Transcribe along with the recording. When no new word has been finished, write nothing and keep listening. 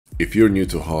If you're new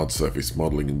to hard surface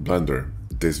modeling in Blender,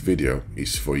 this video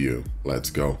is for you. Let's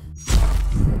go.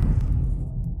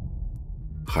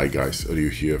 Hi guys, Ryuu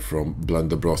here from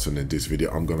Blender Bros, and in this video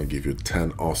I'm gonna give you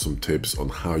 10 awesome tips on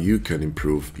how you can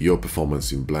improve your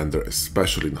performance in Blender,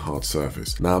 especially in hard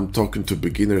surface. Now I'm talking to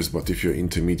beginners, but if you're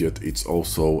intermediate, it's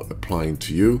also applying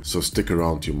to you, so stick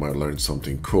around, you might learn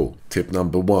something cool. Tip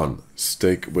number 1.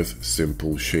 Stick with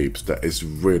simple shapes. That is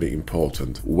really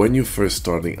important. When you're first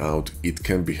starting out, it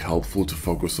can be helpful to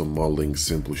focus on modeling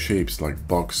simple shapes like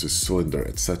boxes, cylinder,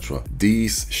 etc.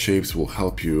 These shapes will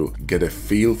help you get a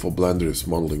feel for Blender's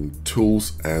modeling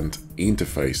tools and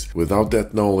interface. Without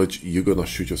that knowledge, you're gonna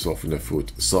shoot yourself in the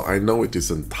foot. So I know it is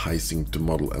enticing to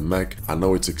model a mech, I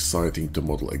know it's exciting to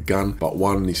model a gun, but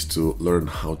one needs to learn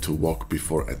how to walk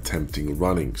before attempting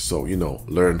running. So,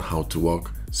 learn how to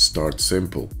walk, start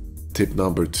simple. Tip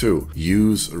number 2,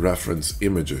 use reference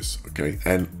images, okay?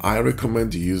 And I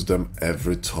recommend you use them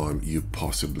every time you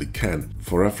possibly can.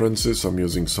 For references, I'm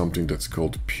using something that's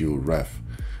called PureRef.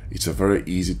 It's a very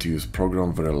easy to use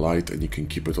program, very light, and you can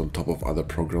keep it on top of other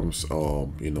programs or,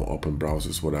 open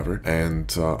browsers, whatever. And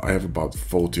I have about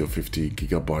 40 or 50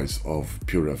 gigabytes of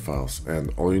PureRef files.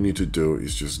 And all you need to do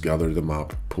is just gather them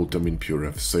up, put them in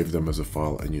PureRef, save them as a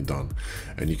file, and you're done.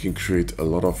 And you can create a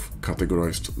lot of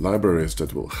categorized libraries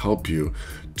that will help you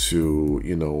to,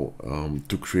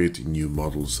 to create new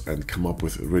models and come up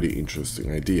with really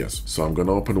interesting ideas. So I'm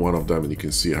gonna open one of them, and you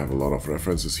can see I have a lot of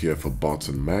references here for bots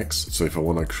and mechs. So if I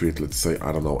wanna create, let's say,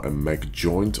 I don't know, a mech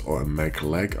joint or a mech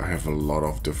leg, I have a lot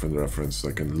of different references.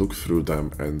 I can look through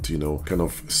them and, kind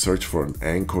of search for an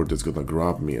anchor that's gonna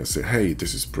grab me and say, hey,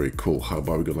 this is pretty cool. How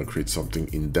about we're gonna create something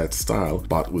in that style,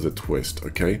 but with a twist,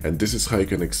 okay? And this is how you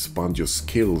can expand your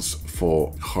skills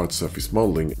for hard surface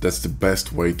modeling. That's the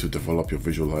best way to develop your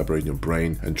visual library in your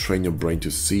brain and train your brain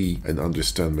to see and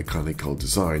understand mechanical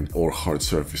design or hard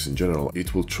surface in general.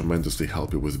 It will tremendously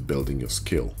help you with building your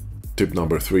skill. Tip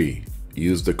number 3.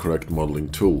 Use the correct modeling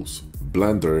tools.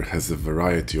 Blender has a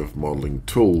variety of modeling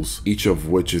tools, each of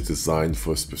which is designed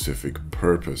for a specific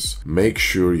purpose. Make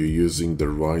sure you're using the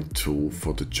right tool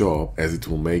for the job, as it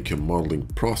will make your modeling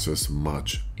process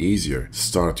much easier.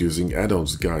 Start using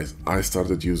add-ons, guys. I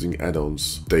started using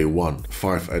add-ons day 1.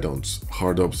 5 add-ons: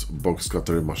 Hardops, Box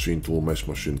Cutter, Machine Tool, Mesh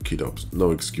Machine, Keydops.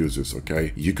 No excuses,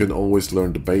 okay? You can always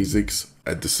learn the basics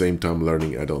at the same time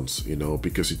learning add-ons,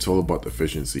 because it's all about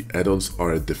efficiency. Add-ons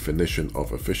are a definition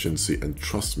of efficiency, and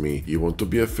trust me, you want to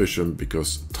be efficient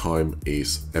because time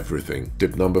is everything.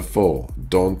 Tip number 4,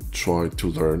 don't try to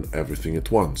learn everything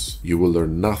at once. You will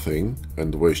learn nothing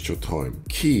and waste your time.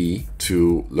 Key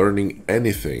to learning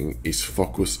anything is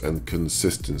focus and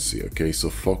consistency, okay?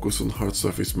 So focus on hard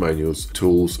surface menus,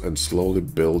 tools, and slowly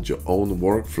build your own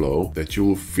workflow that you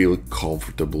will feel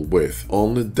comfortable with.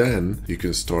 Only then you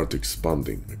can start expanding.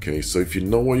 Okay, so if you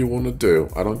know what you want to do,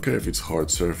 I don't care if it's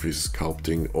hard surface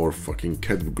sculpting or fucking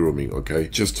cat grooming, okay?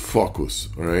 Just focus,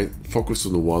 all right? Focus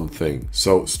on one thing.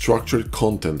 So structured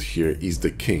content here is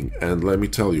the king, and let me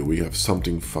tell you, we have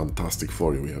something fantastic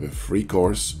for you. We have a free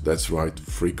course. That's right,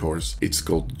 free course. It's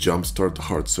called Jumpstart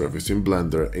Hard Surface in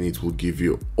Blender, and it will give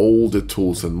you all the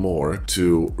tools and more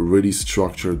to really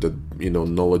structure the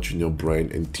knowledge in your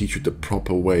brain and teach you the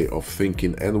proper way of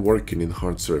thinking and working in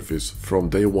hard surface from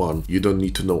day 1. You don't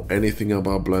need to know anything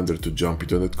about Blender to jump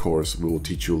into that course. We will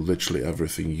teach you literally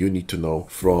everything you need to know,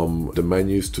 from the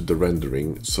menus to the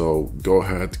rendering. So go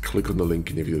ahead, click on the link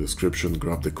in the video description,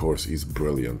 grab the course. It's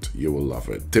brilliant. You will love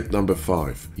it. Tip number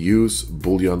 5, use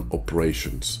Boolean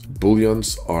operations.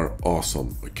 Booleans are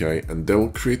awesome, okay? And they will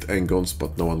create angles,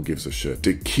 but no one gives a shit.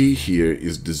 The key here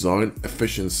is design,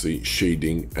 efficiency,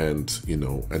 shading, and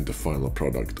the final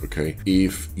product, okay?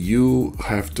 If you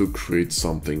have to create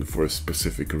something for a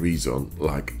specific reason,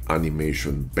 like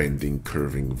animation, bending,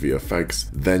 curving, VFX,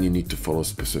 then you need to follow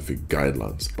specific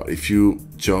guidelines. But if you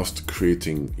just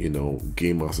creating,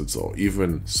 game assets or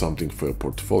even something for your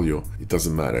portfolio, it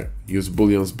doesn't matter. Use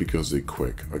Booleans because they're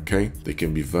quick, okay? They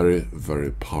can be very,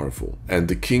 very powerful. And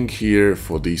the king here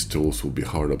for these tools will be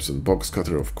Hardops and Box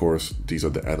Cutter, of course. These are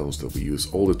the add-ons that we use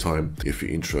all the time. If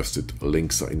you're interested,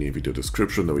 links are in the video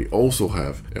description. And we also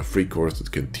have a free course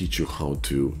that can teach you how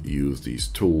to use these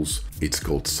tools. It's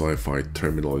called Sci-Fi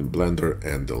Terminal in Blender,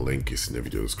 and the link is in the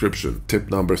video description. Tip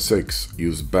number 6,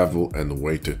 use bevel and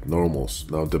weighted normals.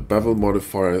 Now the bevel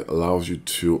modifier allows you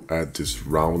to add this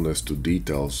roundness to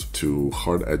details, to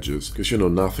hard edges, because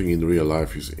nothing in real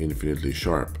life is infinitely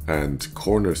sharp, and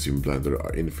corners in Blender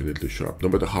are infinitely sharp. No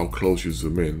matter how close you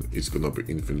zoom in, it's gonna be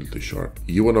infinitely sharp.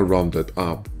 You want to round that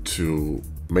up to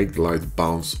make the light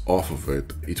bounce off of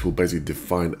it, it will basically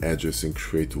define edges and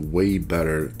create way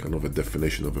better kind of a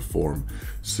definition of a form.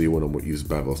 So you want to use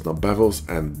bevels. Now bevels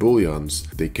and booleans,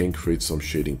 they can create some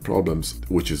shading problems,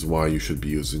 which is why you should be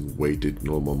using weighted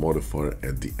normal modifier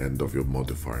at the end of your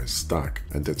modifier stack,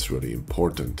 and that's really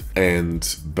important. And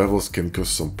bevels can cause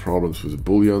some problems with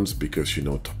booleans because, you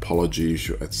know, topology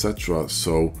issue, etc.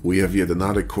 So we have yet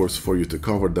another course for you to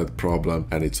cover that problem,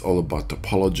 and it's all about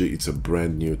topology. It's a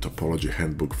brand new topology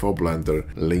handbook for Blender,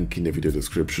 link in the video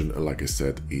description, and like I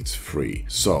said, it's free.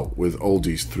 So with all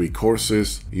these 3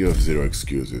 courses, you have 0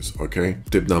 excuses, okay?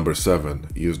 Tip number 7,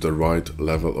 use the right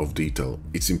level of detail.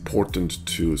 It's important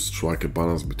to strike a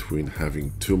balance between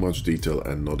having too much detail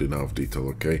and not enough detail,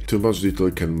 okay? Too much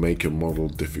detail can make your model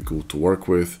difficult to work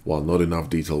with, while not enough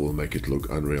detail will make it look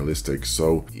unrealistic.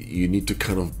 So you need to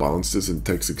kind of balance this in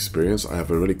text experience. I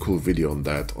have a really cool video on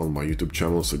that on my YouTube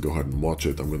channel, so go ahead and watch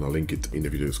it. I'm gonna link it in the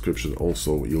video description.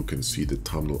 Also, you can see the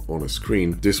thumbnail on a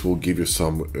screen. This will give you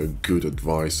some good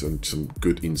advice and some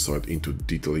good insight into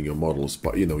detailing your models,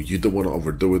 but you know, you don't want to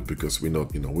overdo it because we're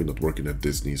not, you know, we're not working at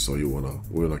Disney, so we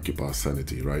wanna keep our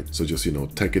sanity, right? So just, you know,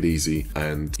 take it easy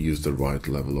and use the right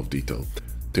level of detail.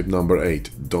 Tip number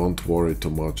 8, don't worry too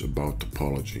much about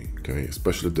topology, okay?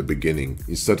 Especially at the beginning.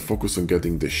 Instead, focus on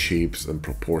getting the shapes and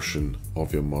proportion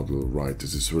of your model right.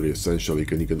 This is really essential. You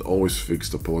can always fix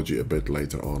topology a bit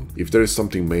later on. If there is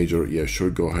something major, yeah, sure,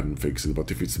 go ahead and fix it.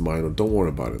 But if it's minor, don't worry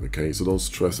about it, okay? So don't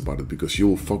stress about it because you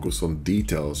will focus on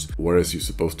details, whereas you're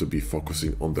supposed to be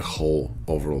focusing on the whole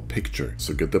overall picture.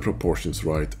 So get the proportions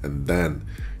right, and then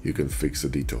you can fix the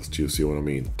details. Do you see what I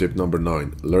mean? Tip number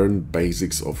 9, learn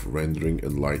basics of rendering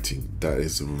and lighting. That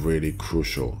is really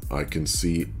crucial. I can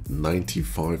see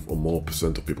 95% or more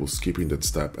of people skipping that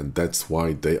step, and that's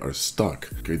why they are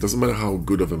stuck. Okay, it doesn't matter how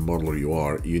good of a modeler you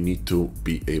are, you need to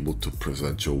be able to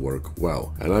present your work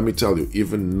well. And let me tell you,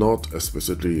 even not a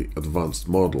specifically advanced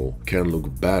model can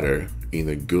look better in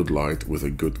a good light with a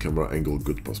good camera angle,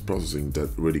 good post-processing, that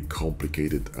really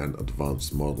complicated and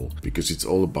advanced model, because it's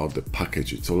all about the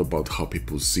package. It's all about how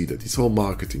people see that. It's all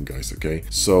marketing, guys, okay?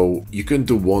 So you can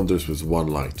do wonders with one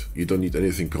light. You don't need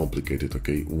anything complicated,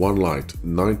 okay? One light.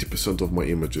 90% of my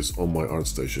images on my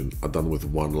ArtStation are done with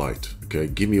one light, okay?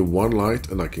 Give me one light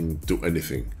and I can do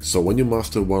anything. So when you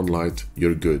master one light,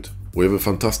 you're good. We have a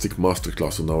fantastic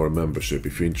masterclass on our membership.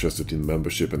 If you're interested in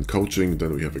membership and coaching,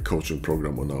 then we have a coaching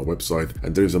program on our website,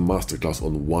 and there is a masterclass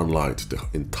on one light, the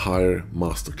entire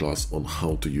masterclass on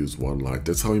how to use one light.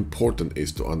 That's how important it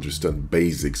is to understand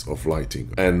basics of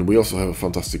lighting. And we also have a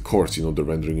fantastic course, you know, the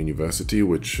Rendering University,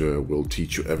 which will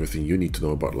teach you everything you need to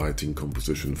know about lighting,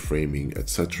 composition, framing,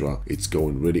 etc. It's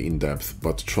going really in depth,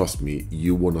 but trust me,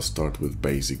 you want to start with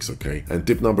basics, okay? And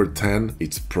tip number 10,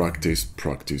 it's practice,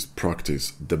 practice,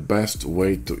 practice. The best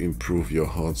way to improve your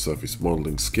hard surface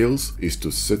modeling skills is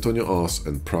to sit on your ass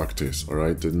and practice, all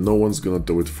right? No one's gonna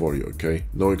do it for you, okay?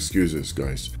 No excuses,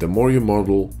 guys. The more you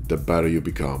model, the better you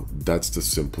become. That's the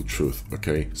simple truth,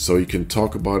 okay? So you can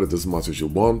talk about it as much as you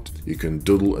want, you can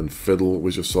doodle and fiddle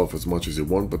with yourself as much as you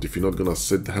want, but if you're not gonna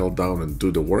sit the hell down and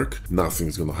do the work,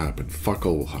 nothing's gonna happen. Fuck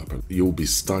all will happen. You'll be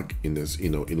stuck in this,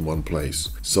 you know, in one place.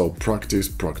 So practice,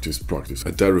 practice, practice.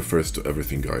 And that refers to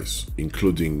everything, guys,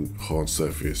 including hard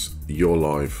surface, your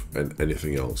life, and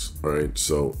anything else. All right,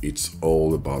 so it's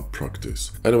all about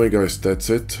practice. Anyway, guys, that's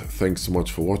it. Thanks so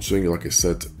much for watching. Like I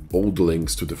said, all the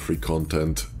links to the free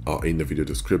content are in the video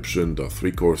description. There are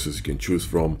 3 courses you can choose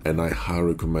from, and I highly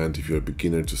recommend, if you're a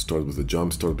beginner, to start with the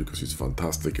Jumpstart because it's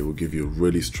fantastic. It will give you a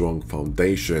really strong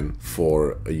foundation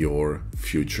for your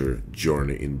future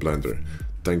journey in Blender.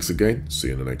 Thanks again. See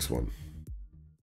you in the next one.